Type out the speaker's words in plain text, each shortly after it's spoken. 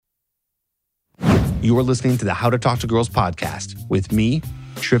You are listening to the How to Talk to Girls podcast with me,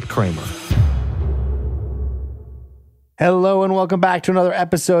 Trip Kramer. Hello and welcome back to another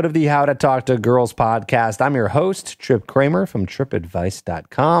episode of the How to Talk to Girls podcast. I'm your host, Trip Kramer from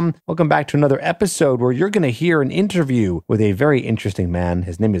tripadvice.com. Welcome back to another episode where you're going to hear an interview with a very interesting man.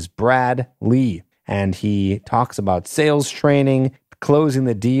 His name is Brad Lea, and he talks about sales training, closing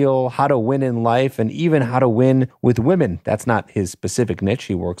the deal, how to win in life, and even how to win with women. That's not his specific niche.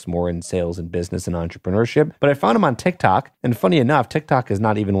 He works more in sales and business and entrepreneurship. But I found him on TikTok. And funny enough, TikTok is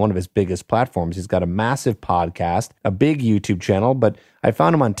not even one of his biggest platforms. He's got a massive podcast, a big YouTube channel, but I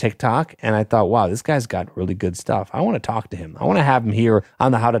found him on TikTok and I thought, wow, this guy's got really good stuff. I want to talk to him. I want to have him here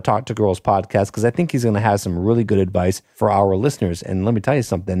on the How to Talk to Girls podcast because I think he's going to have some really good advice for our listeners. And let me tell you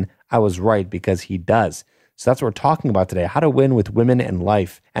something, I was right because he does. So that's what we're talking about today, how to win with women in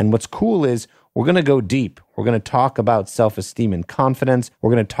life. And what's cool is we're going to go deep. We're going to talk about self-esteem and confidence.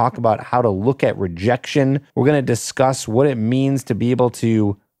 We're going to talk about how to look at rejection. We're going to discuss what it means to be able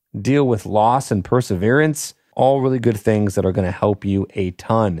to deal with loss and perseverance. All really good things that are going to help you a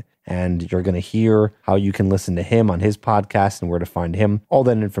ton. And you're going to hear how you can listen to him on his podcast and where to find him. All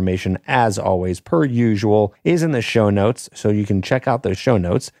that information, as always, per usual, is in the show notes. So you can check out those show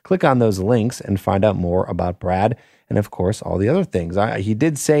notes, click on those links, and find out more about Brad. And of course, all the other things. He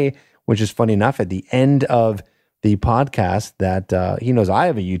did say, which is funny enough, at the end of the podcast that he knows I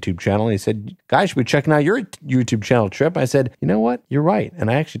have a YouTube channel. And he said, guys, should be checking out your YouTube channel, Trip. I said, you know what? You're right.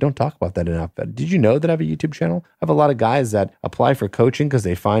 And I actually don't talk about that enough. But did you know that I have a YouTube channel? I have a lot of guys that apply for coaching because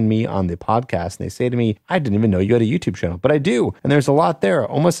they find me on the podcast and they say to me, I didn't even know you had a YouTube channel, but I do. And there's a lot there,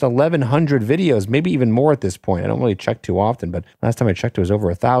 almost 1,100 videos, maybe even more at this point. I don't really check too often, but last time I checked, it was over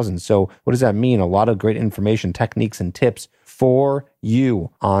 1,000. So what does that mean? A lot of great information, techniques, and tips for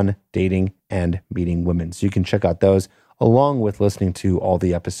you on dating and meeting women. So you can check out those along with listening to all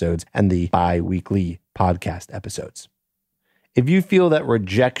the episodes and the bi-weekly podcast episodes. If you feel that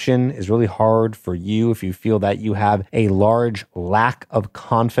rejection is really hard for you, if you feel that you have a large lack of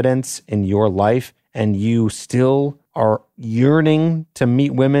confidence in your life and you still are yearning to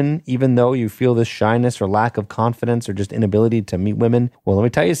meet women, even though you feel this shyness or lack of confidence or just inability to meet women, well, let me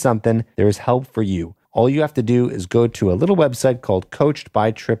tell you something, there is help for you. All you have to do is go to a little website called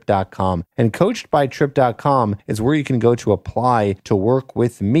coachedbytrip.com. And coachedbytrip.com is where you can go to apply to work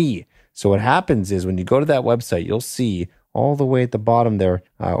with me. So what happens is when you go to that website, you'll see all the way at the bottom there,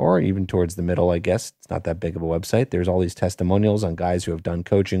 or even towards the middle, I guess. It's not that big of a website. There's all these testimonials on guys who have done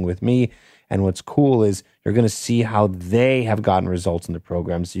coaching with me. And what's cool is you're going to see how they have gotten results in the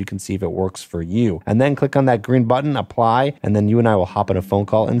program so you can see if it works for you. And then click on that green button, apply, and then you and I will hop on a phone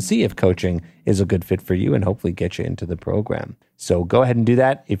call and see if coaching is a good fit for you and hopefully get you into the program. So go ahead and do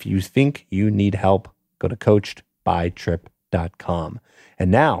that. If you think you need help, go to coachedbytrip.com.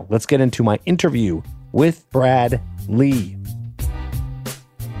 And now let's get into my interview with Brad Lea.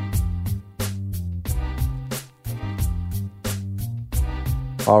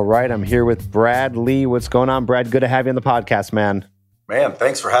 All right, I'm here with Brad Lea. What's going on, Brad? Good to have you on the podcast, man. Man,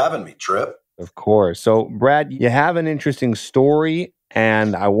 thanks for having me, Trip. Of course. So, Brad, you have an interesting story,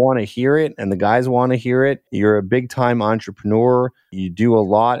 and I want to hear it, and the guys want to hear it. You're a big-time entrepreneur. You do a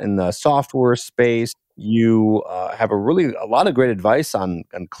lot in the software space. You have a lot of great advice on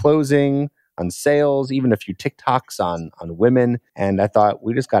closing, on sales, even a few TikToks on women. And I thought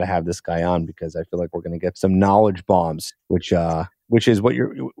we just got to have this guy on because I feel like we're going to get some knowledge bombs, which is what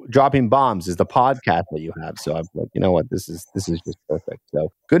you're dropping bombs is the podcast that you have. So I'm like, you know what, this is just perfect.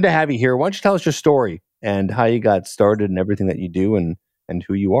 So good to have you here. Why don't you tell us your story and how you got started and everything that you do and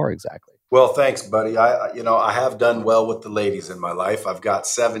who you are exactly? Well, thanks, buddy. I have done well with the ladies in my life. I've got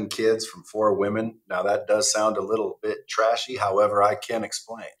 7 kids from 4 women. Now that does sound a little bit trashy. However, I can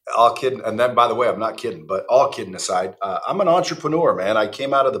explain. All kidding. And then, by the way, I'm not kidding, but all kidding aside, I'm an entrepreneur, man. I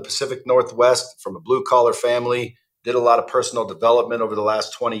came out of the Pacific Northwest from a blue collar family, did a lot of personal development over the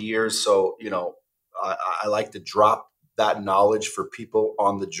last 20 years. So, I like to drop that knowledge for people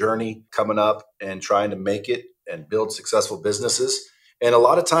on the journey coming up and trying to make it and build successful businesses. And a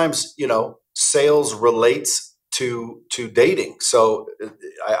lot of times, sales relates to dating. So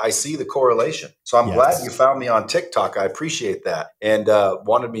I see the correlation. So I'm glad you found me on TikTok. I appreciate that and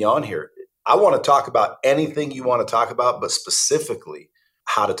wanted me on here. I want to talk about anything you want to talk about, but specifically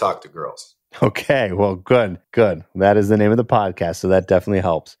how to talk to girls. Okay, well, good. That is the name of the podcast, so that definitely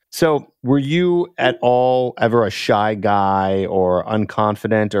helps. So were you at all ever a shy guy or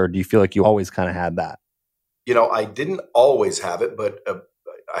unconfident, or do you feel like you always kind of had that? I didn't always have it, but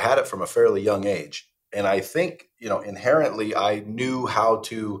I had it from a fairly young age. And I think, inherently, I knew how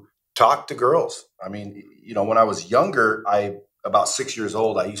to talk to girls. I mean, when I was younger, about 6 years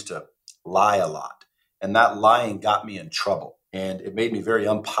old, I used to lie a lot. And that lying got me in trouble, and it made me very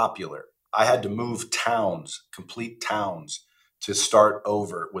unpopular. I had to move towns, complete towns, to start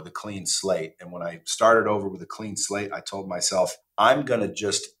over with a clean slate. And when I started over with a clean slate, I told myself, I'm going to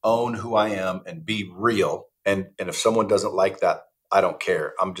just own who I am and be real. And if someone doesn't like that, I don't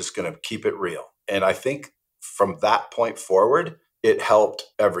care. I'm just going to keep it real. And I think from that point forward, it helped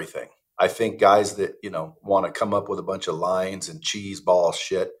everything. I think guys that, want to come up with a bunch of lines and cheese ball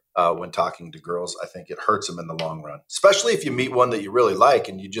shit when talking to girls, I think it hurts them in the long run, especially if you meet one that you really like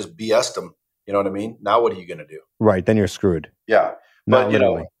and you just BS'd them. You know what I mean? Now, what are you going to do? Right. Then you're screwed. Yeah. Not But,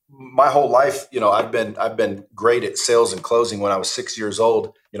 literally. my whole life, I've been great at sales and closing. When I was 6 years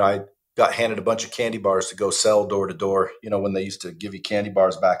old, I got handed a bunch of candy bars to go sell door to door, when they used to give you candy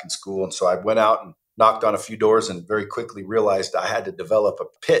bars back in school. And so I went out and knocked on a few doors and very quickly realized I had to develop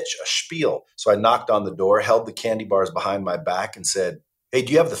a pitch, a spiel. So I knocked on the door, held the candy bars behind my back and said, hey,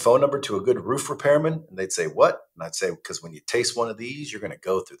 do you have the phone number to a good roof repairman? And they'd say, what? And I'd say, because when you taste one of these, you're going to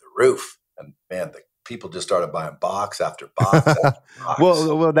go through the roof. And man, the people just started buying box after box after box.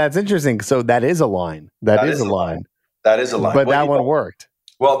 Well, that's interesting. So that is a line. That is a line. That is a line. But that one worked.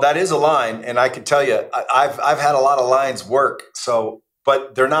 Well, that is a line. And I can tell you, I've had a lot of lines work.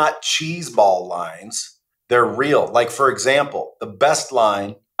 But they're not cheese ball lines. They're real. Like, for example, the best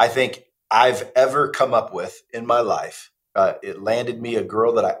line I think I've ever come up with in my life, it landed me a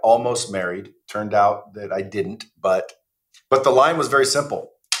girl that I almost married. Turned out that I didn't. But the line was very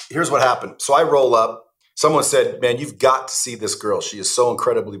simple. Here's what happened. So I roll up. Someone said, man, you've got to see this girl. She is so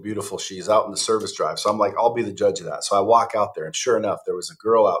incredibly beautiful. She's out in the service drive. So I'm like, I'll be the judge of that. So I walk out there, and sure enough, there was a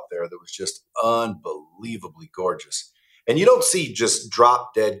girl out there that was just unbelievably gorgeous. And you don't see just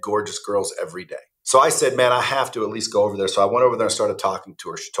drop dead gorgeous girls every day. So I said, man, I have to at least go over there. So I went over there and started talking to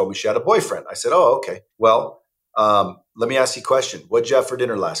her. She told me she had a boyfriend. I said, oh, okay. Well, let me ask you a question. What'd you have for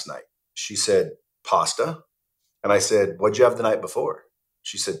dinner last night? She said, pasta. And I said, what'd you have the night before?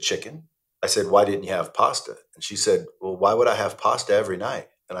 She said, chicken. I said, why didn't you have pasta? And she said, well, why would I have pasta every night?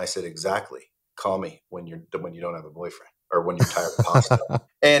 And I said, exactly. Call me when you don't have a boyfriend or when you're tired of pasta.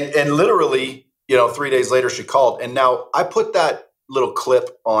 And literally, 3 days later, she called. And now I put that little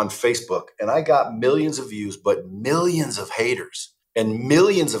clip on Facebook and I got millions of views, but millions of haters and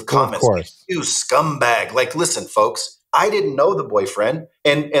millions of comments. Of course. You scumbag. Like, listen, folks, I didn't know the boyfriend.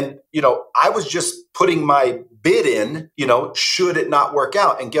 And I was just putting my bid in, should it not work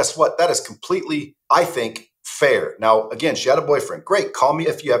out. And guess what? That is completely, I think, fair. Now, again, she had a boyfriend. Great. Call me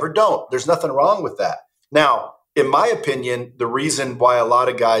if you ever don't. There's nothing wrong with that. Now, in my opinion, the reason why a lot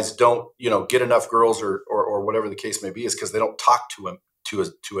of guys don't, get enough girls or whatever the case may be is because they don't talk to them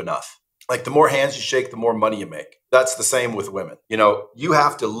to enough. Like, the more hands you shake, the more money you make. That's the same with women. You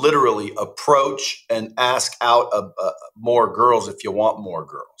have to literally approach and ask out more girls if you want more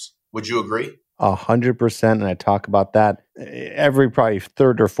girls. Would you agree? 100%. And I talk about that every probably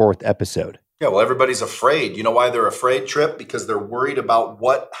third or fourth episode. Yeah, well, everybody's afraid. You know why they're afraid, Trip? Because they're worried about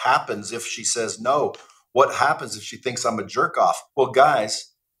what happens if she says no. What happens if she thinks I'm a jerk off? Well,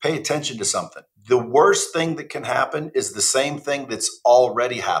 guys, pay attention to something. The worst thing that can happen is the same thing that's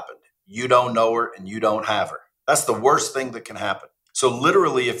already happened. You don't know her and you don't have her. That's the worst thing that can happen. So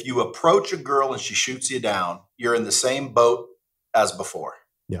literally, if you approach a girl and she shoots you down, you're in the same boat as before.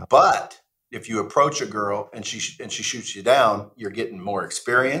 Yeah. But if you approach a girl and she shoots you down, you're getting more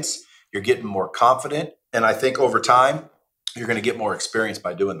experience, you're getting more confident. And I think over time, you're going to get more experience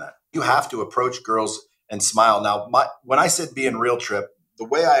by doing that. You have to approach girls and smile. Now, when I said being real, Trip, the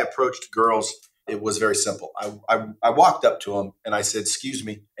way I approached girls, it was very simple. I walked up to them and I said, excuse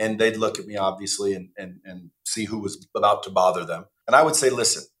me. And they'd look at me, obviously, and see who was about to bother them. And I would say,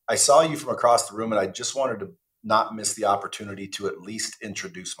 listen, I saw you from across the room and I just wanted to not miss the opportunity to at least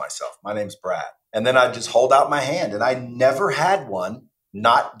introduce myself. My name's Brad. And then I'd just hold out my hand, and I never had one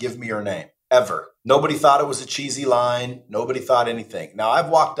not give me her name, ever. Nobody thought it was a cheesy line. Nobody thought anything. Now, I've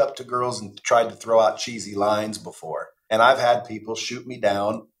walked up to girls and tried to throw out cheesy lines before, and I've had people shoot me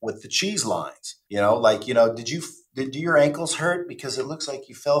down with the cheese lines. Did your ankles hurt? Because it looks like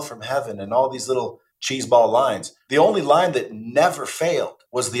you fell from heaven, and all these little cheese ball lines. The only line that never failed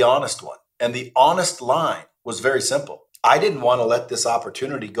was the honest one. And the honest line was very simple. I didn't want to let this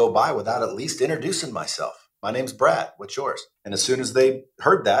opportunity go by without at least introducing myself. My name's Brad. What's yours? And as soon as they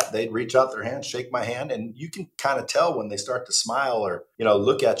heard that, they'd reach out their hand, shake my hand. And you can kind of tell when they start to smile or,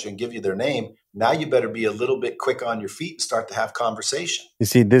 look at you and give you their name. Now you better be a little bit quick on your feet and start to have conversation. You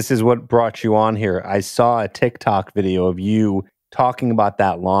see, this is what brought you on here. I saw a TikTok video of you talking about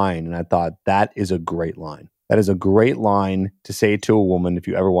that line, and I thought that is a great line. That is a great line to say to a woman if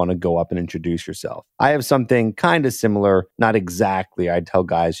you ever want to go up and introduce yourself. I have something kind of similar, not exactly. I tell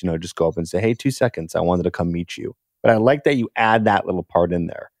guys, just go up and say, hey, 2 seconds. I wanted to come meet you. But I like that you add that little part in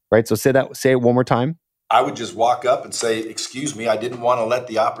there, right? So say it one more time. I would just walk up and say, excuse me, I didn't want to let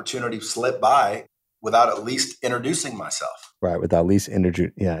the opportunity slip by without at least introducing myself. Right, without at least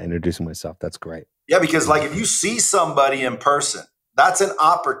introducing myself. That's great. Yeah, because if you see somebody in person, that's an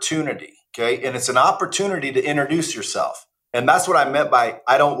opportunity, okay? And it's an opportunity to introduce yourself. And that's what I meant by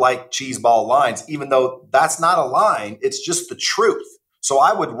I don't like cheeseball lines, even though that's not a line. It's just the truth. So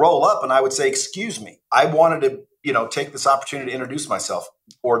I would roll up and I would say, excuse me, I wanted to, take this opportunity to introduce myself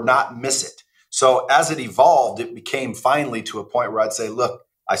or not miss it. So as it evolved, it became finally to a point where I'd say, look,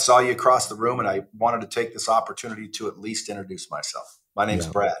 I saw you across the room and I wanted to take this opportunity to at least introduce myself. My name's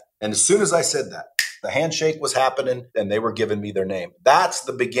Brad. And as soon as I said that, the handshake was happening and they were giving me their name. That's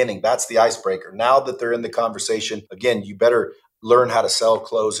the beginning. That's the icebreaker. Now that they're in the conversation, again, you better learn how to sell,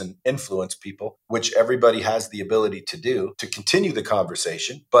 close, and influence people, which everybody has the ability to do to continue the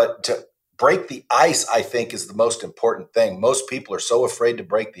conversation. But to break the ice, I think, is the most important thing. Most people are so afraid to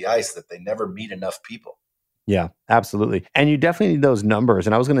break the ice that they never meet enough people. Yeah, absolutely. And you definitely need those numbers.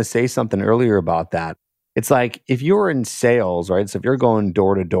 And I was going to say something earlier about that. It's like if you're in sales, right? So if you're going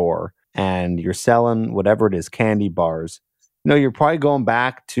door to door and you're selling whatever it is, candy bars, you're probably going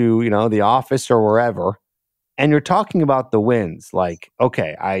back to, the office or wherever, and you're talking about the wins. Like,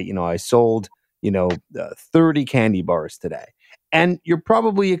 okay, I sold, 30 candy bars today. And you're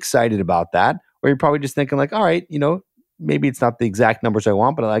probably excited about that. Or you're probably just thinking like, all right, maybe it's not the exact numbers I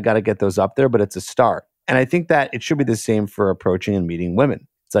want, but I got to get those up there, but it's a start. And I think that it should be the same for approaching and meeting women.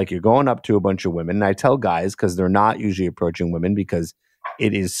 It's like you're going up to a bunch of women. And I tell guys, because they're not usually approaching women because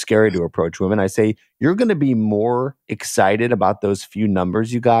it is scary to approach women. I say, you're going to be more excited about those few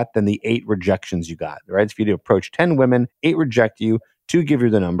numbers you got than the 8 rejections you got, right? If you approach 10 women, 8 reject you, 2 give you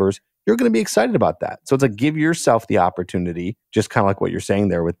the numbers, you're going to be excited about that. So it's like, give yourself the opportunity, just kind of like what you're saying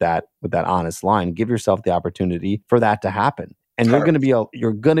there with that honest line, give yourself the opportunity for that to happen. And you're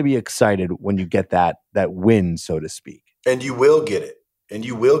going to be excited when you get that win, so to speak. And you will get it. And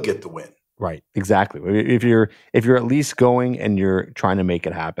you will get the win. Right. Exactly. If you're at least going and you're trying to make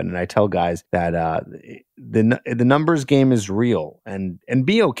it happen. And I tell guys that the numbers game is real and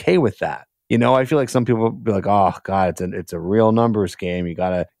be okay with that. I feel like some people be like, oh God, it's a real numbers game. You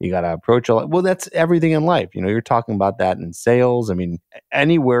gotta approach a lot. Well, that's everything in life. You're talking about that in sales. I mean,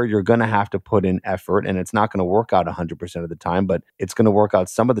 anywhere you're going to have to put in effort and it's not going to work out 100% of the time, but it's going to work out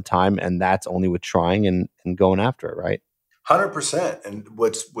some of the time. And that's only with trying and going after it. Right. 100%. And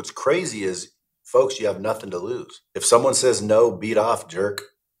what's crazy is, folks, you have nothing to lose. If someone says no, beat off, jerk,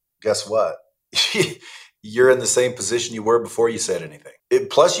 guess what? You're in the same position you were before you said anything.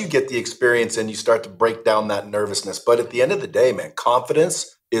 Plus, you get the experience and you start to break down that nervousness. But at the end of the day, man,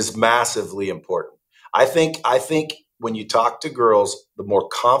 confidence is massively important. I think when you talk to girls, the more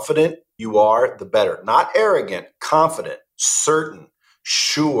confident you are, the better. Not arrogant, confident, certain,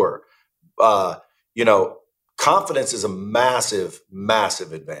 sure. Confidence is a massive,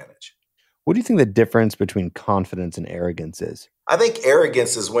 massive advantage. What do you think the difference between confidence and arrogance is? I think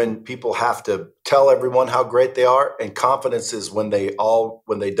arrogance is when people have to tell everyone how great they are, and confidence is when they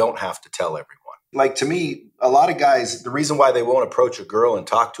don't have to tell everyone. Like, to me, a lot of guys, the reason why they won't approach a girl and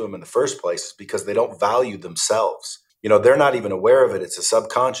talk to them in the first place is because they don't value themselves. They're not even aware of it. It's a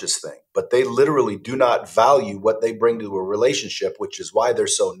subconscious thing, but they literally do not value what they bring to a relationship, which is why they're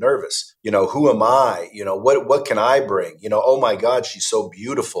so nervous. Who am I? What can I bring? Oh my God, she's so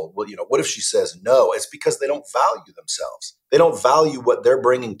beautiful. Well, what if she says no? It's because they don't value themselves. They don't value what they're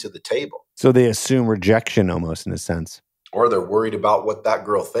bringing to the table. So they assume rejection almost, in a sense. Or they're worried about what that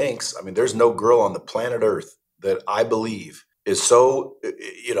girl thinks. I mean, there's no girl on the planet Earth that I believe is so,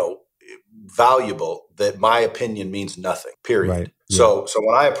 valuable that my opinion means nothing, period. Right. Yeah. So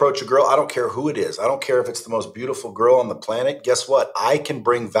when I approach a girl, I don't care who it is. I don't care if it's the most beautiful girl on the planet. Guess what? I can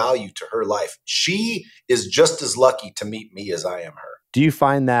bring value to her life. She is just as lucky to meet me as I am her. Do you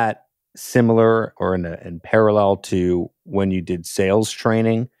find that similar or in parallel to when you did sales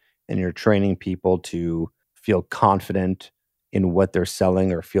training and you're training people to feel confident in what they're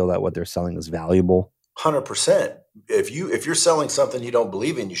selling or feel that what they're selling is valuable? 100%. If you're selling something you don't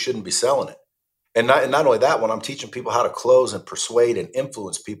believe in, you shouldn't be selling it. And not only that, when I'm teaching people how to close and persuade and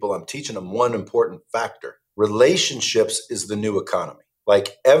influence people, I'm teaching them one important factor. Relationships is the new economy.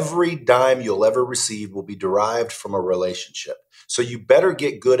 Like, every dime you'll ever receive will be derived from a relationship. So you better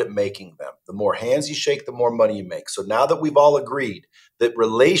get good at making them. The more hands you shake, the more money you make. So now that we've all agreed that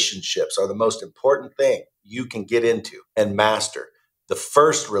relationships are the most important thing you can get into and master, The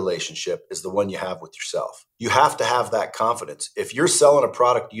first relationship is the one you have with yourself. You have to have that confidence. If you're selling a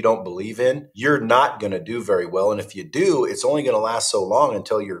product you don't believe in, you're not going to do very well. And if you do, it's only going to last so long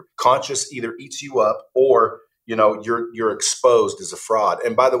until your conscience either eats you up or, you're exposed as a fraud.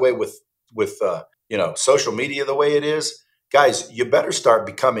 And by the way, with social media the way it is, guys, you better start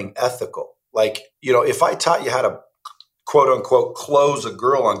becoming ethical. Like, if I taught you how to quote unquote close a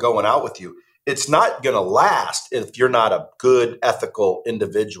girl on going out with you, it's not going to last if you're not a good, ethical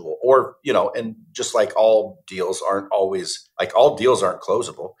individual. Or, and just like all deals aren't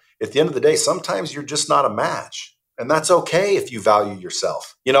closable. At the end of the day, sometimes you're just not a match. And that's okay if you value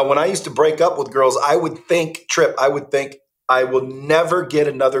yourself. When I used to break up with girls, I would think I will never get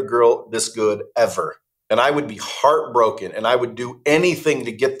another girl this good ever. And I would be heartbroken and I would do anything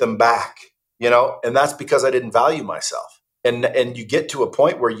to get them back, and that's because I didn't value myself. And you get to a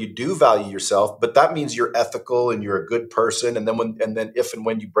point where you do value yourself, but that means you're ethical and you're a good person. And then if and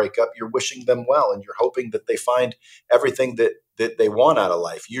when you break up, you're wishing them well and you're hoping that they find everything that they want out of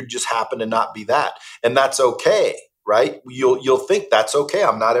life. You just happen to not be that. And that's okay, right? You'll think that's okay.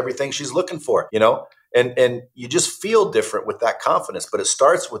 I'm not everything she's looking for, and you just feel different with that confidence. But it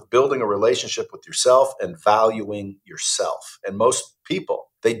starts with building a relationship with yourself and valuing yourself. And most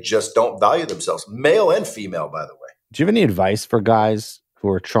people, they just don't value themselves, male and female, by the way. Do you have any advice for guys who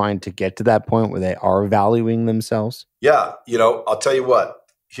are trying to get to that point where they are valuing themselves? Yeah. I'll tell you what,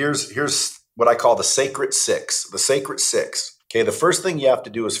 here's what I call the sacred six. Okay. The first thing you have to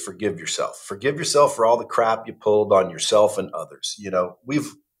do is forgive yourself. Forgive yourself for all the crap you pulled on yourself and others.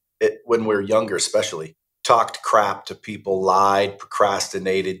 When we're younger, especially, talked crap to people, lied,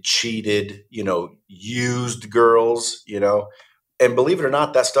 procrastinated, cheated, used girls, And believe it or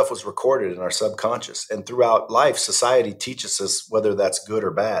not, that stuff was recorded in our subconscious. And throughout life, society teaches us whether that's good or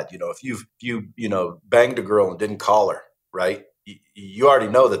bad. If you banged a girl and didn't call her, right? You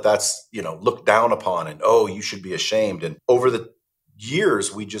already know that's, looked down upon and, oh, you should be ashamed. And over the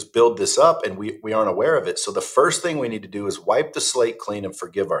years, we just build this up and we aren't aware of it. So the first thing we need to do is wipe the slate clean and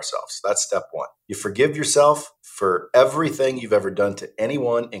forgive ourselves. That's step one. You forgive yourself for everything you've ever done to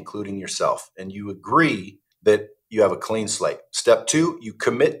anyone, including yourself. And you agree that you have a clean slate. Step two, you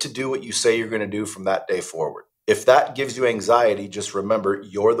commit to do what you say you're going to do from that day forward. If that gives you anxiety, just remember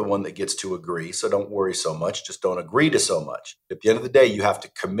you're the one that gets to agree. So don't worry so much. Just don't agree to so much. At the end of the day, you have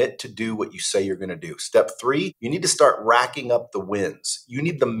to commit to do what you say you're going to do. Step three, you need to start racking up the wins. You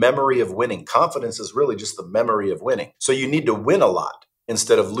need the memory of winning. Confidence is really just the memory of winning. So you need to win a lot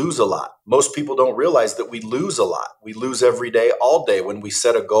instead of lose a lot. Most people don't realize that we lose a lot. We lose every day, all day, when we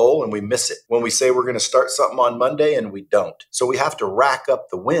set a goal and we miss it. When we say we're going to start something on Monday and we don't. So we have to rack up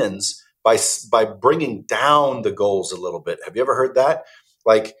the wins by bringing down the goals a little bit. Have you ever heard that?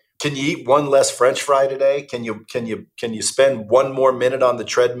 Like, can you eat one less French fry today? Can you spend one more minute on the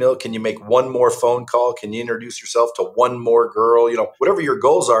treadmill? Can you make one more phone call? Can you introduce yourself to one more girl? Whatever your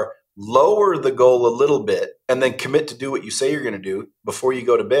goals are, lower the goal a little bit and then commit to do what you say you're going to do. Before you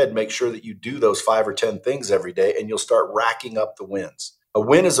go to bed, make sure that you do those 5 or 10 things every day and you'll start racking up the wins. A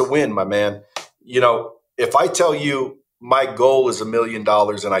win is a win, my man. If I tell you my goal is $1 million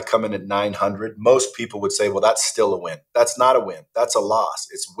and I come in at 900, most people would say, well, that's still a win. That's not a win. That's a loss.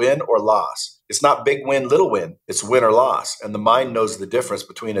 It's win or loss. It's not big win, little win. It's win or loss. And the mind knows the difference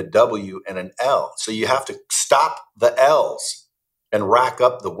between a W and an L. So you have to stop the L's and rack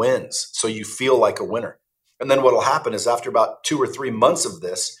up the wins so you feel like a winner. And then what will happen is after about 2 or 3 months of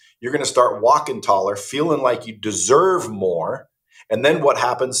this, you're going to start walking taller, feeling like you deserve more. And then what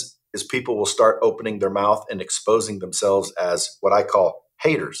happens is people will start opening their mouth and exposing themselves as what I call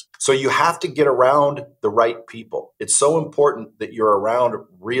haters. So you have to get around the right people. It's so important that you're around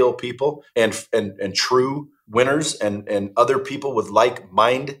real people and true winners and other people with like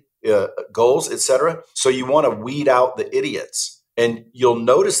mind goals, etc. So you want to weed out the idiots. And you'll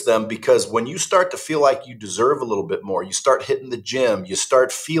notice them because when you start to feel like you deserve a little bit more, you start hitting the gym, you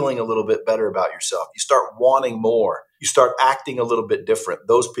start feeling a little bit better about yourself, you start wanting more, you start acting a little bit different.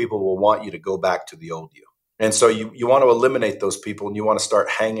 Those people will want you to go back to the old you. And so you want to eliminate those people and you want to start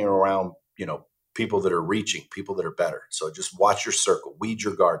hanging around, people that are reaching, people that are better. So just watch your circle, weed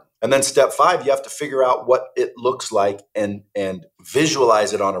your garden. And then step 5, you have to figure out what it looks like and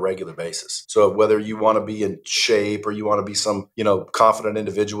visualize it on a regular basis. So whether you want to be in shape or you want to be some, confident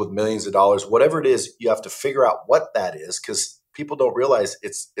individual with millions of dollars, whatever it is, you have to figure out what that is because people don't realize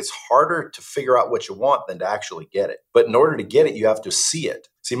it's harder to figure out what you want than to actually get it. But in order to get it, you have to see it.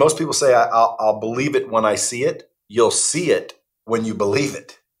 See, most people say, I'll believe it when I see it. You'll see it when you believe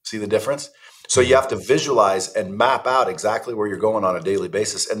it. See the difference? So you have to visualize and map out exactly where you're going on a daily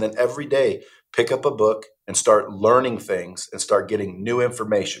basis. And then every day, pick up a book and start learning things and start getting new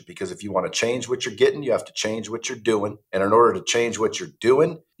information. Because if you want to change what you're getting, you have to change what you're doing. And in order to change what you're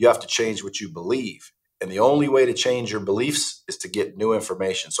doing, you have to change what you believe. And the only way to change your beliefs is to get new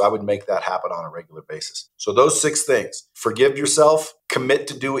information. So I would make that happen on a regular basis. So those 6 things: forgive yourself, commit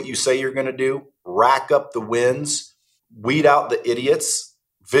to do what you say you're going to do, rack up the wins, weed out the idiots,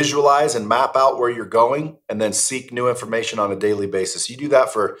 visualize and map out where you're going, and then seek new information on a daily basis. You do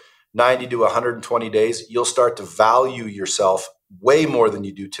that for 90 to 120 days, you'll start to value yourself way more than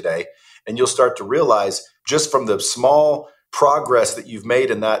you do today. And you'll start to realize, just from the small progress that you've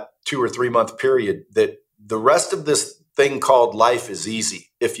made in that 2 or 3 month period, that the rest of this thing called life is easy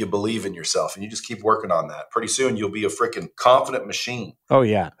if you believe in yourself and you just keep working on that. Pretty soon you'll be a freaking confident machine. Oh,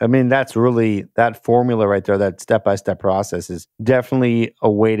 yeah. I mean, that's really that formula right there, that step-by-step process is definitely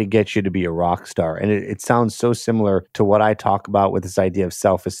a way to get you to be a rock star. And it sounds so similar to what I talk about with this idea of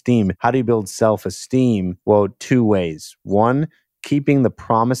self-esteem. How do you build self-esteem? Well, 2 ways. One, keeping the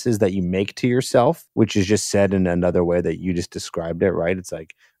promises that you make to yourself, which is just said in another way that you just described it, right? It's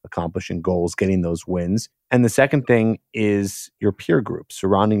like accomplishing goals, getting those wins. And the second thing is your peer group,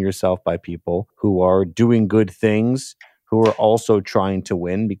 surrounding yourself by people who are doing good things, who are also trying to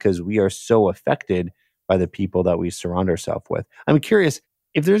win, because we are so affected by the people that we surround ourselves with. I'm curious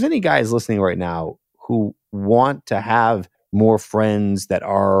if there's any guys listening right now who want to have more friends that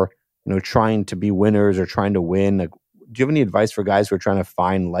are, trying to be winners or trying to win. Like, do you have any advice for guys who are trying to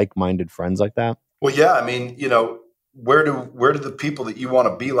find like-minded friends like that? Well, yeah. I mean, where do the people that you want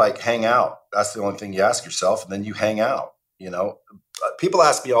to be like hang out? That's the only thing you ask yourself, and then you hang out. People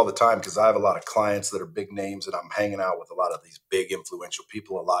ask me all the time, because I have a lot of clients that are big names, and I'm hanging out with a lot of these big influential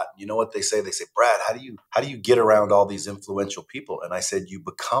people a lot. You know what they say? They say, Brad, how do you get around all these influential people? And I said, you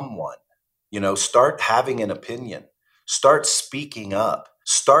become one. Start having an opinion. Start speaking up.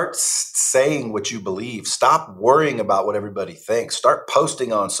 Start saying what you believe. Stop worrying about what everybody thinks. Start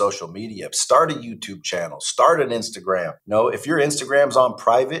posting on social media. Start a YouTube channel. Start an Instagram. If your Instagram's on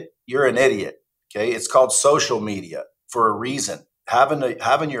private, you're an idiot. Okay, it's called social media for a reason. Having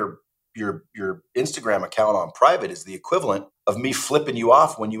your Instagram account on private is the equivalent of me flipping you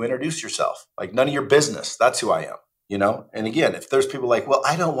off when you introduce yourself. Like, none of your business. That's who I am. And again, if there's people like, well,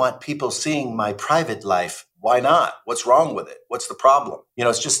 I don't want people seeing my private life. Why not? What's wrong with it? What's the problem?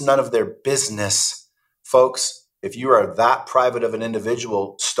 It's just none of their business. Folks, if you are that private of an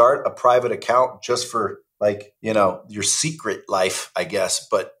individual, start a private account just for your secret life, I guess.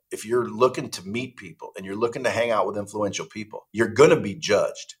 But if you're looking to meet people and you're looking to hang out with influential people, you're going to be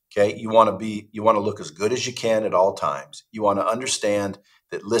judged. Okay. You want to look as good as you can at all times. You want to understand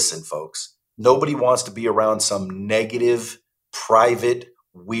that, listen, folks, nobody wants to be around some negative, private,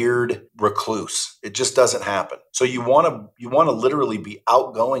 weird recluse. It just doesn't happen. So you want to literally be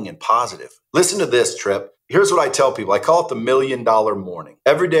outgoing and positive. Listen to this, Trip. Here's what I tell people. I call it the $1 million morning.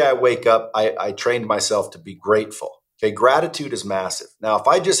 Every day I wake up, I trained myself to be grateful. Okay, gratitude is massive. Now, if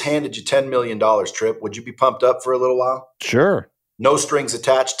I just handed you $10 million, Trip, would you be pumped up for a little while? Sure. No strings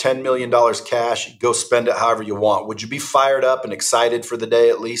attached, $10 million cash. Go spend it however you want. Would you be fired up and excited for the day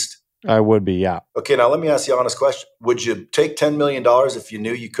at least? I would be, yeah. Okay, now let me ask you an honest question. Would you take $10 million if you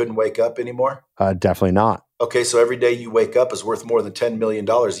knew you couldn't wake up anymore? Definitely not. Okay, so every day you wake up is worth more than $10 million,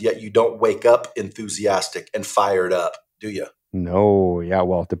 yet you don't wake up enthusiastic and fired up, do you? No, yeah,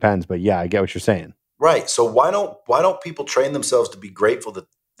 well, it depends, but yeah, I get what you're saying. Right. So why don't people train themselves to be grateful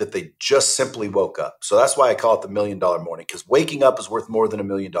that they just simply woke up? So that's why I call it the $1 million morning, because waking up is worth more than $1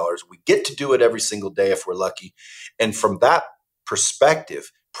 million. We get to do it every single day if we're lucky. And from that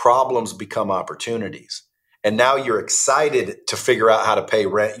perspective, problems become opportunities. And now you're excited to figure out how to pay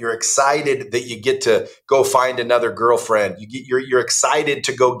rent. You're excited that you get to go find another girlfriend. You're excited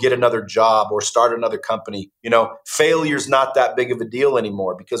to go get another job or start another company. Failure's not that big of a deal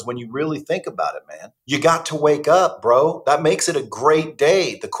anymore, because when you really think about it, man, you got to wake up, bro. That makes it a great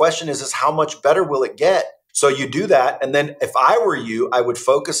day. The question is how much better will it get? So you do that. And then if I were you, I would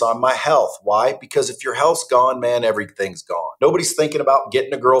focus on my health. Why? Because if your health's gone, man, everything's gone. Nobody's thinking about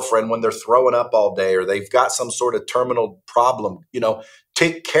getting a girlfriend when they're throwing up all day or they've got some sort of terminal problem.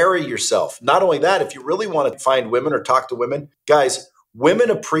 Take care of yourself. Not only that, if you really want to find women or talk to women, guys, women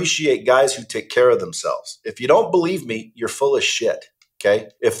appreciate guys who take care of themselves. If you don't believe me, you're full of shit. Okay.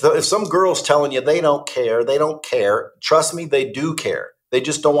 If some girl's telling you they don't care, trust me, they do care. They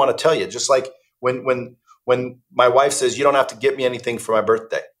just don't want to tell you. Just like when my wife says, you don't have to get me anything for my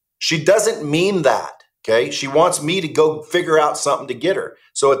birthday. She doesn't mean that, okay? She wants me to go figure out something to get her.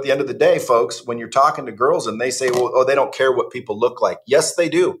 So at the end of the day, folks, when you're talking to girls and they say, well, they don't care what people look like. Yes, they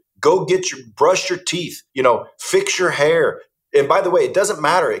do. Go brush your teeth, fix your hair, And by the way, it doesn't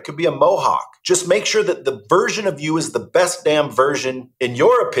matter. It could be a mohawk. Just make sure that the version of you is the best damn version in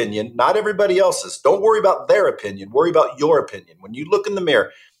your opinion, not everybody else's. Don't worry about their opinion. Worry about your opinion. When you look in the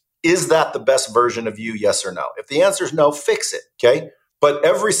mirror, is that the best version of you? Yes or no? If the answer is no, fix it. Okay. But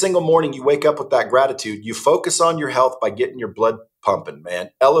every single morning you wake up with that gratitude, you focus on your health by getting your blood pumping, man.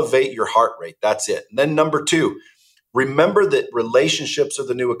 Elevate your heart rate. That's it. And then number 2, remember that relationships are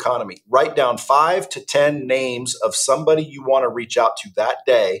the new economy. Write down 5 to 10 names of somebody you want to reach out to that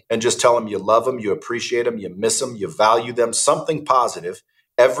day and just tell them you love them, you appreciate them, you miss them, you value them, something positive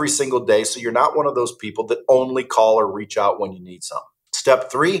every single day. So you're not one of those people that only call or reach out when you need something.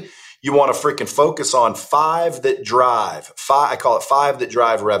 Step 3, you want to freaking focus on 5 that drive. I call it 5 that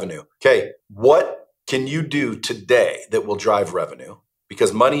drive revenue. Okay, what can you do today that will drive revenue?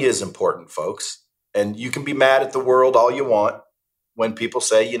 Because money is important, folks. And you can be mad at the world all you want when people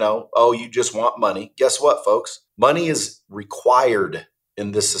say, oh, you just want money. Guess what, folks? Money is required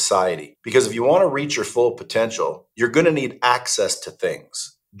in this society because if you want to reach your full potential, you're going to need access to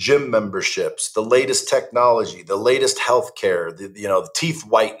things. Gym memberships, the latest technology, the latest healthcare, the teeth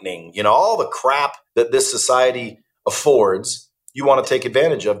whitening, all the crap that this society affords, you want to take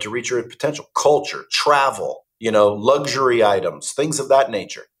advantage of to reach your potential. Culture, travel, luxury items, things of that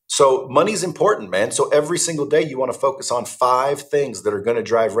nature. So money's important, man. So every single day you want to focus on 5 things that are going to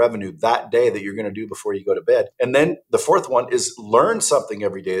drive revenue that day that you're going to do before you go to bed. And then the 4th one is learn something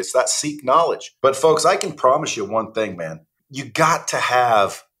every day. It's that seek knowledge. But folks, I can promise you one thing, man. You got to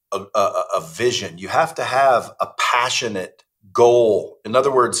have a vision. You have to have a passionate goal. In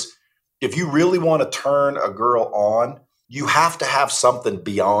other words, if you really want to turn a girl on, you have to have something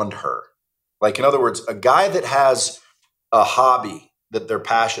beyond her. Like, in other words, a guy that has a hobby that they're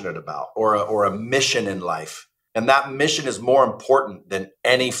passionate about or a mission in life, and that mission is more important than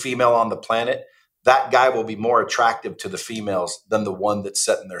any female on the planet, that guy will be more attractive to the females than the one that's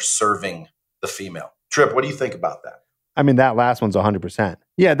sitting there serving the female. Trip, what do you think about that? I mean, that last one's 100%.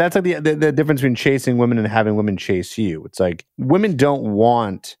 Yeah, that's like the difference between chasing women and having women chase you. It's like women don't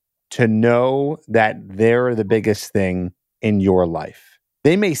want to know that they're the biggest thing in your life.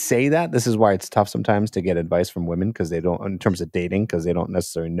 They may say that. This is why it's tough sometimes to get advice from women because they don't, in terms of dating, because they don't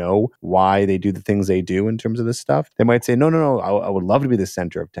necessarily know why they do the things they do in terms of this stuff. They might say, no, I would love to be the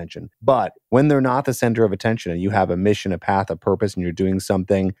center of attention. But when they're not the center of attention and you have a mission, a path, a purpose, and you're doing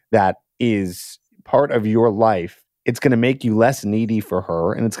something that is part of your life, it's going to make you less needy for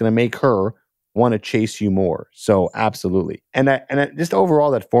her and it's going to make her want to chase you more. So absolutely. And just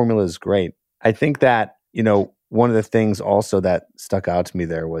overall, that formula is great. I think that, one of the things also that stuck out to me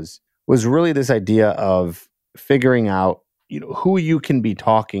there was really this idea of figuring out, who you can be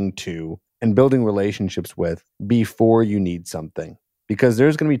talking to and building relationships with before you need something. Because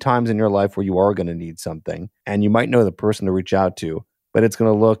there's going to be times in your life where you are going to need something and you might know the person to reach out to, but it's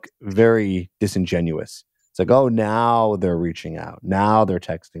going to look very disingenuous. It's like, oh, now they're reaching out. Now they're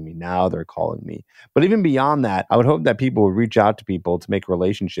texting me. Now they're calling me. But even beyond that, I would hope that people would reach out to people to make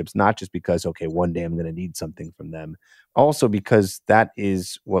relationships, not just because, okay, one day I'm going to need something from them. Also because that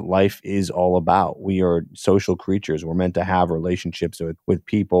is what life is all about. We are social creatures. We're meant to have relationships with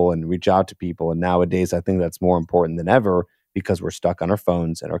people and reach out to people. And nowadays, I think that's more important than ever because we're stuck on our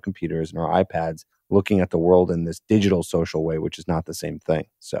phones and our computers and our iPads looking at the world in this digital social way, which is not the same thing.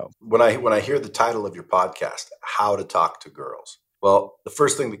 So when I hear the title of your podcast, How to Talk to Girls, well, the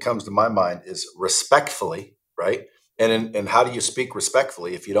first thing that comes to my mind is respectfully, right? And how do you speak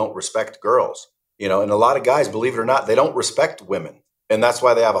respectfully if you don't respect girls? And a lot of guys, believe it or not, they don't respect women. And that's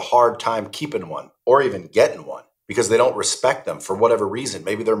why they have a hard time keeping one or even getting one because they don't respect them for whatever reason.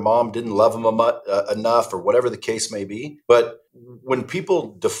 Maybe their mom didn't love them enough or whatever the case may be. But when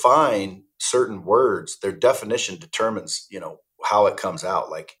people define certain words, their definition determines, how it comes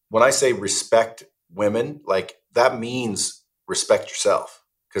out. Like when I say respect women, like that means respect yourself.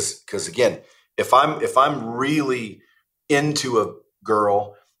 Because again, if I'm really into a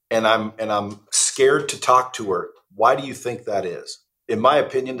girl and I'm scared to talk to her, why do you think that is? In my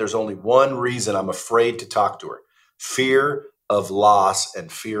opinion, there's only one reason I'm afraid to talk to her: fear of loss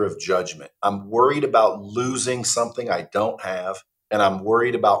and fear of judgment. I'm worried about losing something I don't have. And I'm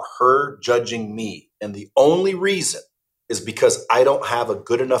worried about her judging me. And the only reason is because I don't have a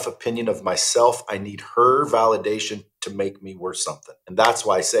good enough opinion of myself. I need her validation to make me worth something. And that's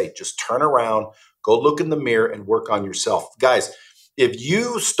why I say, just turn around, go look in the mirror and work on yourself. Guys, if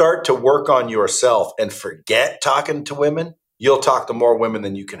you start to work on yourself and forget talking to women, you'll talk to more women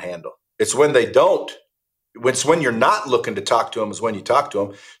than you can handle. It's when they don't. It's when you're not looking to talk to them is when you talk to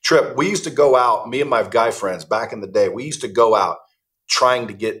them. Trip, we used to go out, me and my guy friends back in the day, we used to go out trying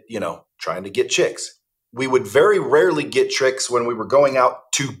to get chicks. we would very rarely get tricks when we were going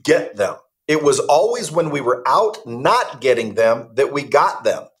out to get them. It was always when we were out not getting them that we got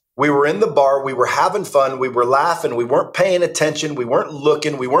them. We were in the bar, we were having fun, we were laughing, we weren't paying attention, we weren't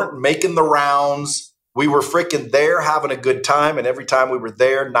looking, we weren't making the rounds. We were freaking there having a good time. And every time we were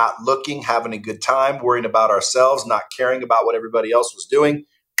there, not looking, having a good time, worrying about ourselves, not caring about what everybody else was doing,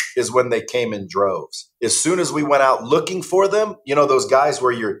 is when they came in droves. As soon as we went out looking for them, you know, those guys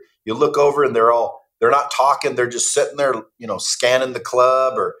where you look over and they're not talking, they're just sitting there, you know, scanning the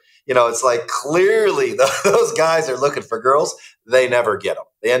club, or, you know, it's like clearly those guys are looking for girls. They never get them.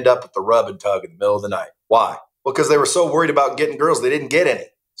 They end up at the rub and tug in the middle of the night. Why? Well, because they were so worried about getting girls, they didn't get any.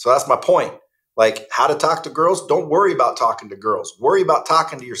 So that's my point. Like, how to talk to girls? Don't worry about talking to girls. Worry about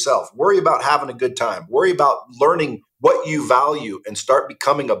talking to yourself. Worry about having a good time. Worry about learning what you value and start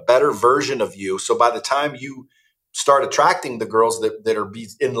becoming a better version of you. So by the time you start attracting the girls that are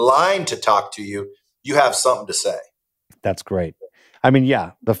in line to talk to you, you have something to say. That's great. I mean,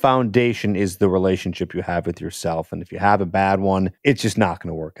 yeah, the foundation is the relationship you have with yourself. And if you have a bad one, it's just not going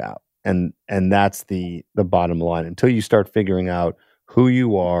to work out. And that's the bottom line. Until you start figuring out who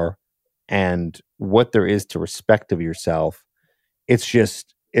you are and what there is to respect of yourself, it's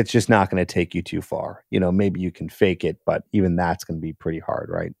just not going to take you too far. You know, maybe you can fake it, but even that's going to be pretty hard,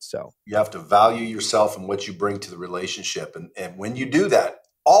 right? So you have to value yourself and what you bring to the relationship. And when you do that,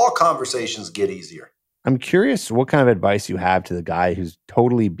 all conversations get easier. I'm curious what kind of advice you have to the guy who's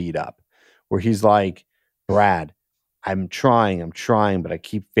totally beat up, where he's like, Brad, I'm trying, but I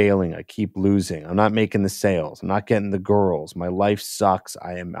keep failing. I keep losing. I'm not making the sales. I'm not getting the girls. My life sucks.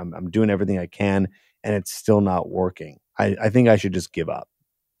 I'm doing everything I can, and it's still not working. I think I should just give up.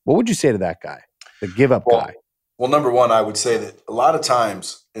 What would you say to that guy, the give up guy? Well, number one, I would say that a lot of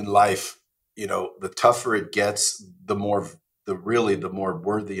times in life, you know, the tougher it gets, the more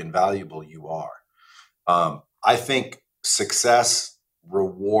worthy and valuable you are. I think success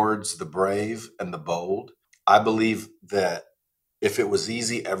rewards the brave and the bold. I believe that if it was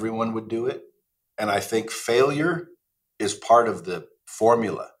easy, everyone would do it. And I think failure is part of the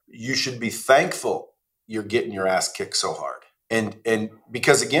formula. You should be thankful you're getting your ass kicked so hard. And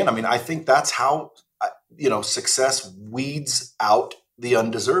because again, I mean, I think that's how, you know, success weeds out the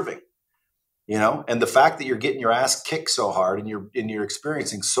undeserving. You know, and the fact that you're getting your ass kicked so hard and you're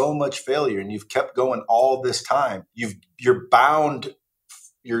experiencing so much failure and you've kept going all this time, you're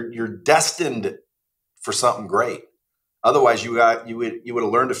destined for something great. Otherwise, you would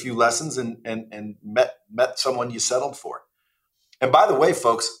have learned a few lessons and met someone you settled for. And by the way,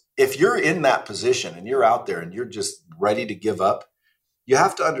 folks, if you're in that position and you're out there and you're just ready to give up, you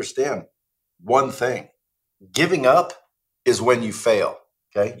have to understand one thing: giving up is when you fail.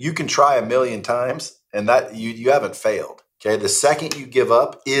 Okay. You can try a million times and that you haven't failed. Okay. The second you give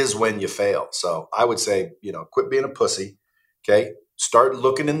up is when you fail. So I would say, you know, quit being a pussy. Okay. Start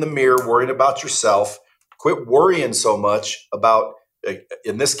looking in the mirror, worrying about yourself. Quit worrying so much about,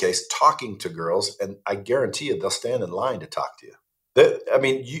 in this case, talking to girls. And I guarantee you, they'll stand in line to talk to you.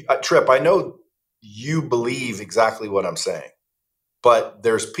 Trip, I know you believe exactly what I'm saying, but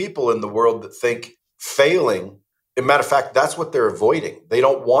there's people in the world that think failing, as a matter of fact, that's what they're avoiding. They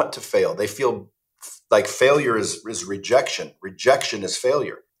don't want to fail. They feel like failure is rejection. Rejection is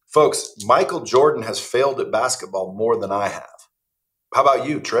failure. Folks, Michael Jordan has failed at basketball more than I have. How about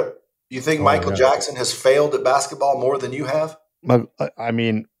you, Trip? Do you think Michael Jackson has failed at basketball more than you have? I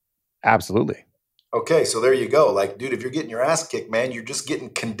mean, absolutely. Okay, so there you go. Like, dude, if you're getting your ass kicked, man, you're just getting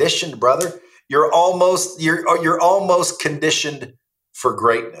conditioned, brother. You're almost conditioned for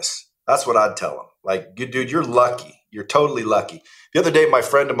greatness. That's what I'd tell him. Like, dude, you're lucky. You're totally lucky. The other day, my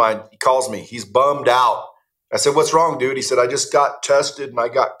friend of mine, he calls me. He's bummed out. I said, what's wrong, dude? He said, I just got tested and I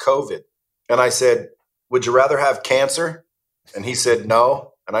got COVID. And I said, would you rather have cancer? And he said,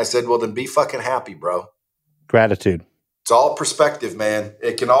 no. And I said, well, then be fucking happy, bro. Gratitude. It's all perspective, man.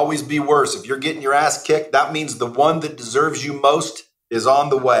 It can always be worse. If you're getting your ass kicked, that means the one that deserves you most is on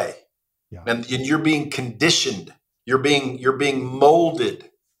the way. Yeah. And you're being conditioned. You're being molded.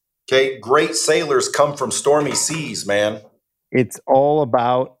 Okay, great sailors come from stormy seas, man. It's all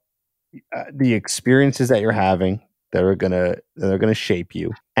about the experiences that you're having that are gonna shape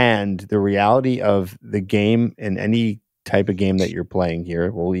you, and the reality of the game in any type of game that you're playing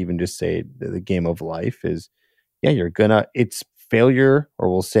here. We'll even just say the game of life is, it's failure, or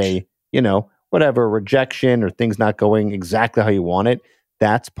we'll say, you know, whatever, rejection or things not going exactly how you want it.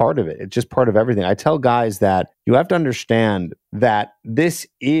 That's part of it. It's just part of everything. I tell guys that you have to understand that this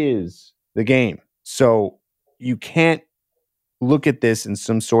is the game. So you can't look at this in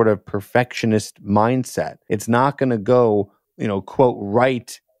some sort of perfectionist mindset. It's not going to go, you know, quote,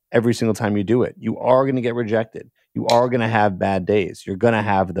 right every single time you do it. You are going to get rejected. You are going to have bad days. You're going to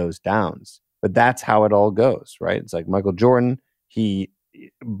have those downs. But that's how it all goes, right? It's like Michael Jordan, he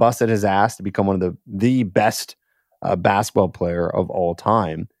busted his ass to become one of the best basketball player of all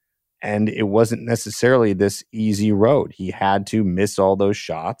time. And it wasn't necessarily this easy road. He had to miss all those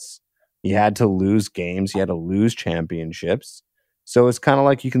shots. He had to lose games. He had to lose championships. So it's kind of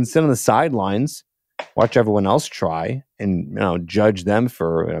like you can sit on the sidelines, watch everyone else try and judge them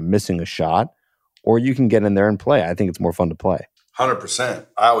for missing a shot, or you can get in there and play. I think it's more fun to play. 100%.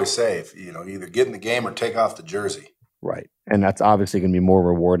 I always say, if either get in the game or take off the jersey. Right. And that's obviously going to be more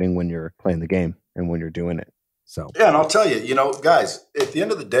rewarding when you're playing the game and when you're doing it. So yeah, and I'll tell you, guys, at the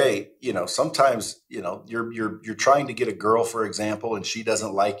end of the day, sometimes, you're trying to get a girl, for example, and she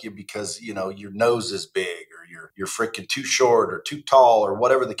doesn't like you because, your nose is big or you're freaking too short or too tall or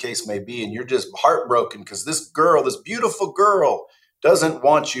whatever the case may be. And you're just heartbroken because this beautiful girl doesn't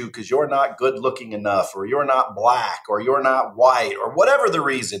want you because you're not good looking enough or you're not black or you're not white or whatever the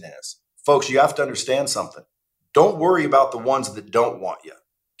reason is. Folks, you have to understand something. Don't worry about the ones that don't want you.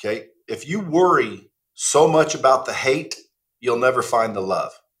 Okay. If you worry so much about the hate, you'll never find the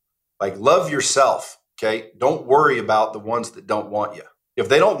love. Like, love yourself, okay? Don't worry about the ones that don't want you. If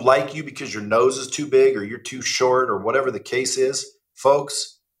they don't like you because your nose is too big or you're too short or whatever the case is,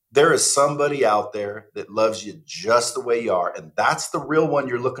 folks, there is somebody out there that loves you just the way you are, and that's the real one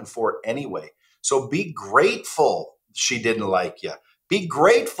you're looking for anyway. So be grateful she didn't like you. Be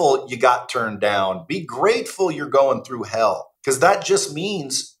grateful you got turned down. Be grateful you're going through hell, because that just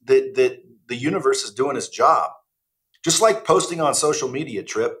means that the universe is doing its job. Just like posting on social media,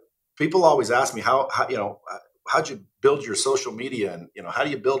 Trip. People always ask me how'd you build your social media and how do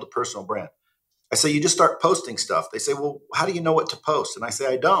you build a personal brand? I say you just start posting stuff. They say, well, how do you know what to post? And I say,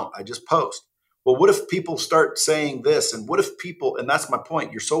 I don't. I just post. Well, what if people start saying this? And what if people, and that's my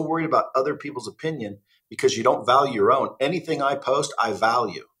point, you're so worried about other people's opinion because you don't value your own. Anything I post, I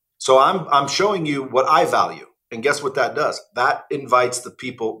value. So I'm showing you what I value. And guess what that does? That invites the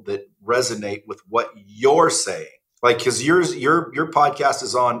people that resonate with what you're saying. Like, because your podcast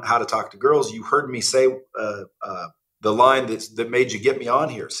is on how to talk to girls. You heard me say the line that made you get me on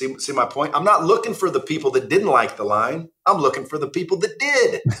here. See my point? I'm not looking for the people that didn't like the line. I'm looking for the people that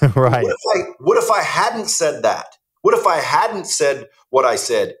did. Right. What if I hadn't said that? What if I hadn't said what I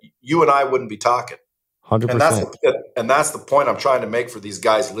said? You and I wouldn't be talking. 100%. And that's the point I'm trying to make for these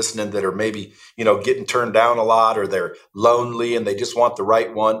guys listening that are maybe, getting turned down a lot, or they're lonely and they just want the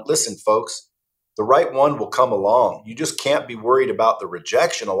right one. Listen, folks, the right one will come along. You just can't be worried about the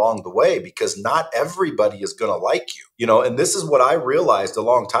rejection along the way, because not everybody is going to like you. And this is what I realized a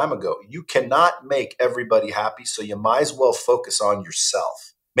long time ago. You cannot make everybody happy, so you might as well focus on yourself.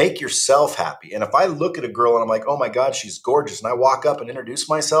 Make yourself happy. And if I look at a girl and I'm like, oh my God, she's gorgeous, and I walk up and introduce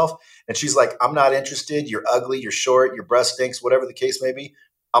myself and she's like, I'm not interested, you're ugly, you're short, your breath stinks, whatever the case may be,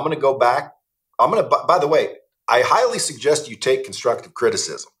 I'm going to go back. By the way, I highly suggest you take constructive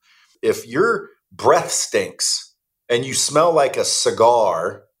criticism. If your breath stinks and you smell like a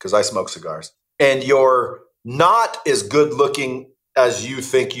cigar, because I smoke cigars, and you're not as good looking as you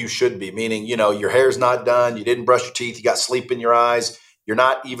think you should be, meaning, your hair's not done, you didn't brush your teeth, you got sleep in your eyes, you're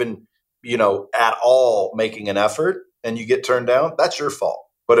not even, at all making an effort, and you get turned down, that's your fault.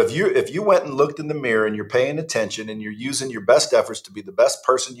 But if you went and looked in the mirror and you're paying attention and you're using your best efforts to be the best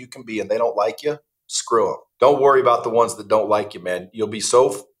person you can be, and they don't like you, screw them. Don't worry about the ones that don't like you, man. You'll be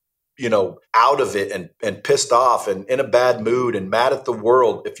so, out of it and pissed off and in a bad mood and mad at the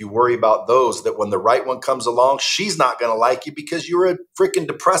world if you worry about those, that when the right one comes along, she's not going to like you because you're a freaking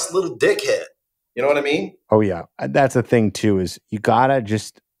depressed little dickhead. You know what I mean? Oh, yeah. That's the thing, too, is you got to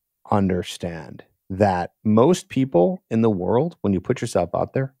just understand that most people in the world, when you put yourself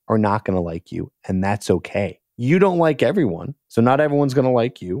out there, are not going to like you. And that's okay. You don't like everyone. So not everyone's going to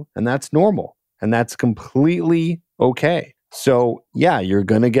like you. And that's normal. And that's completely okay. So, yeah, you're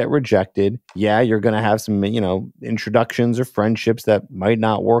going to get rejected. Yeah, you're going to have some, introductions or friendships that might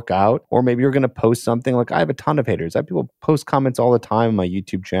not work out. Or maybe you're going to post something like, I have a ton of haters. I have people post comments all the time on my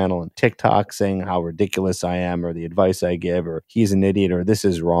YouTube channel and TikTok saying how ridiculous I am, or the advice I give, or he's an idiot, or this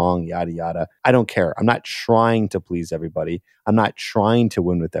is wrong, yada, yada. I don't care. I'm not trying to please everybody. I'm not trying to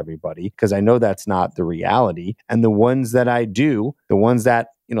win with everybody, because I know that's not the reality. And the ones that I do, the ones that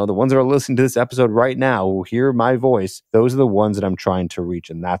are listening to this episode right now who hear my voice, those are the ones that I'm trying to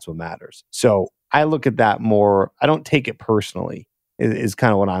reach, and that's what matters. So I look at that more. I don't take it personally, is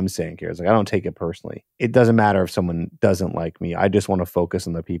kind of what I'm saying here. It's like, I don't take it personally. It doesn't matter if someone doesn't like me. I just want to focus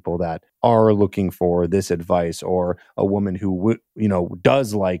on the people that are looking for this advice, or a woman who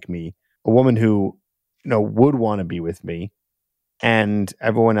does like me, a woman who, would want to be with me. And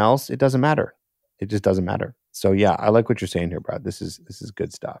everyone else, it doesn't matter. It just doesn't matter. So yeah, I like what you're saying here, Brad. This is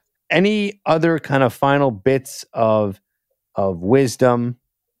good stuff. Any other kind of final bits of wisdom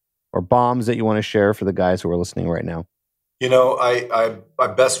or bombs that you want to share for the guys who are listening right now? You know, I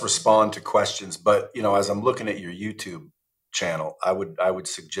best respond to questions, but you know, as I'm looking at your YouTube channel, I would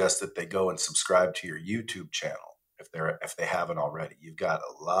suggest that they go and subscribe to your YouTube channel if they haven't already. You've got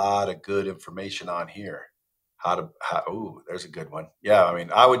a lot of good information on here. There's a good one. Yeah, I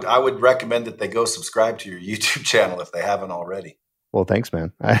mean, I would recommend that they go subscribe to your YouTube channel if they haven't already. Well, thanks,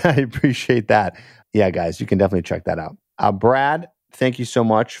 man. I appreciate that. Yeah, guys, you can definitely check that out. Brad, thank you so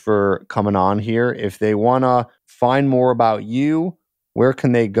much for coming on here. If they want to find more about you, where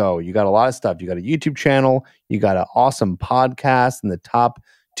can they go? You got a lot of stuff. You got a YouTube channel. You got an awesome podcast in the top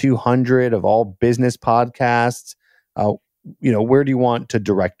 200 of all business podcasts. Where do you want to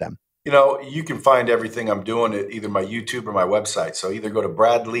direct them? You know, you can find everything I'm doing at either my YouTube or my website. So either go to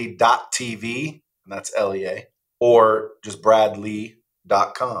bradlee.tv, and that's LEA, or just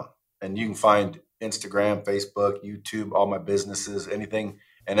bradlee.com. And you can find Instagram, Facebook, YouTube, all my businesses, anything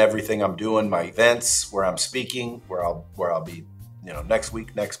and everything I'm doing, my events, where I'm speaking, where I'll be, next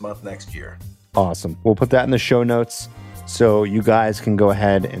week, next month, next year. Awesome. We'll put that in the show notes so you guys can go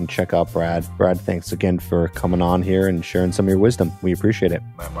ahead and check out Brad. Brad, thanks again for coming on here and sharing some of your wisdom. We appreciate it.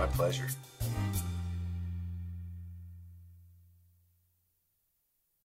 My pleasure.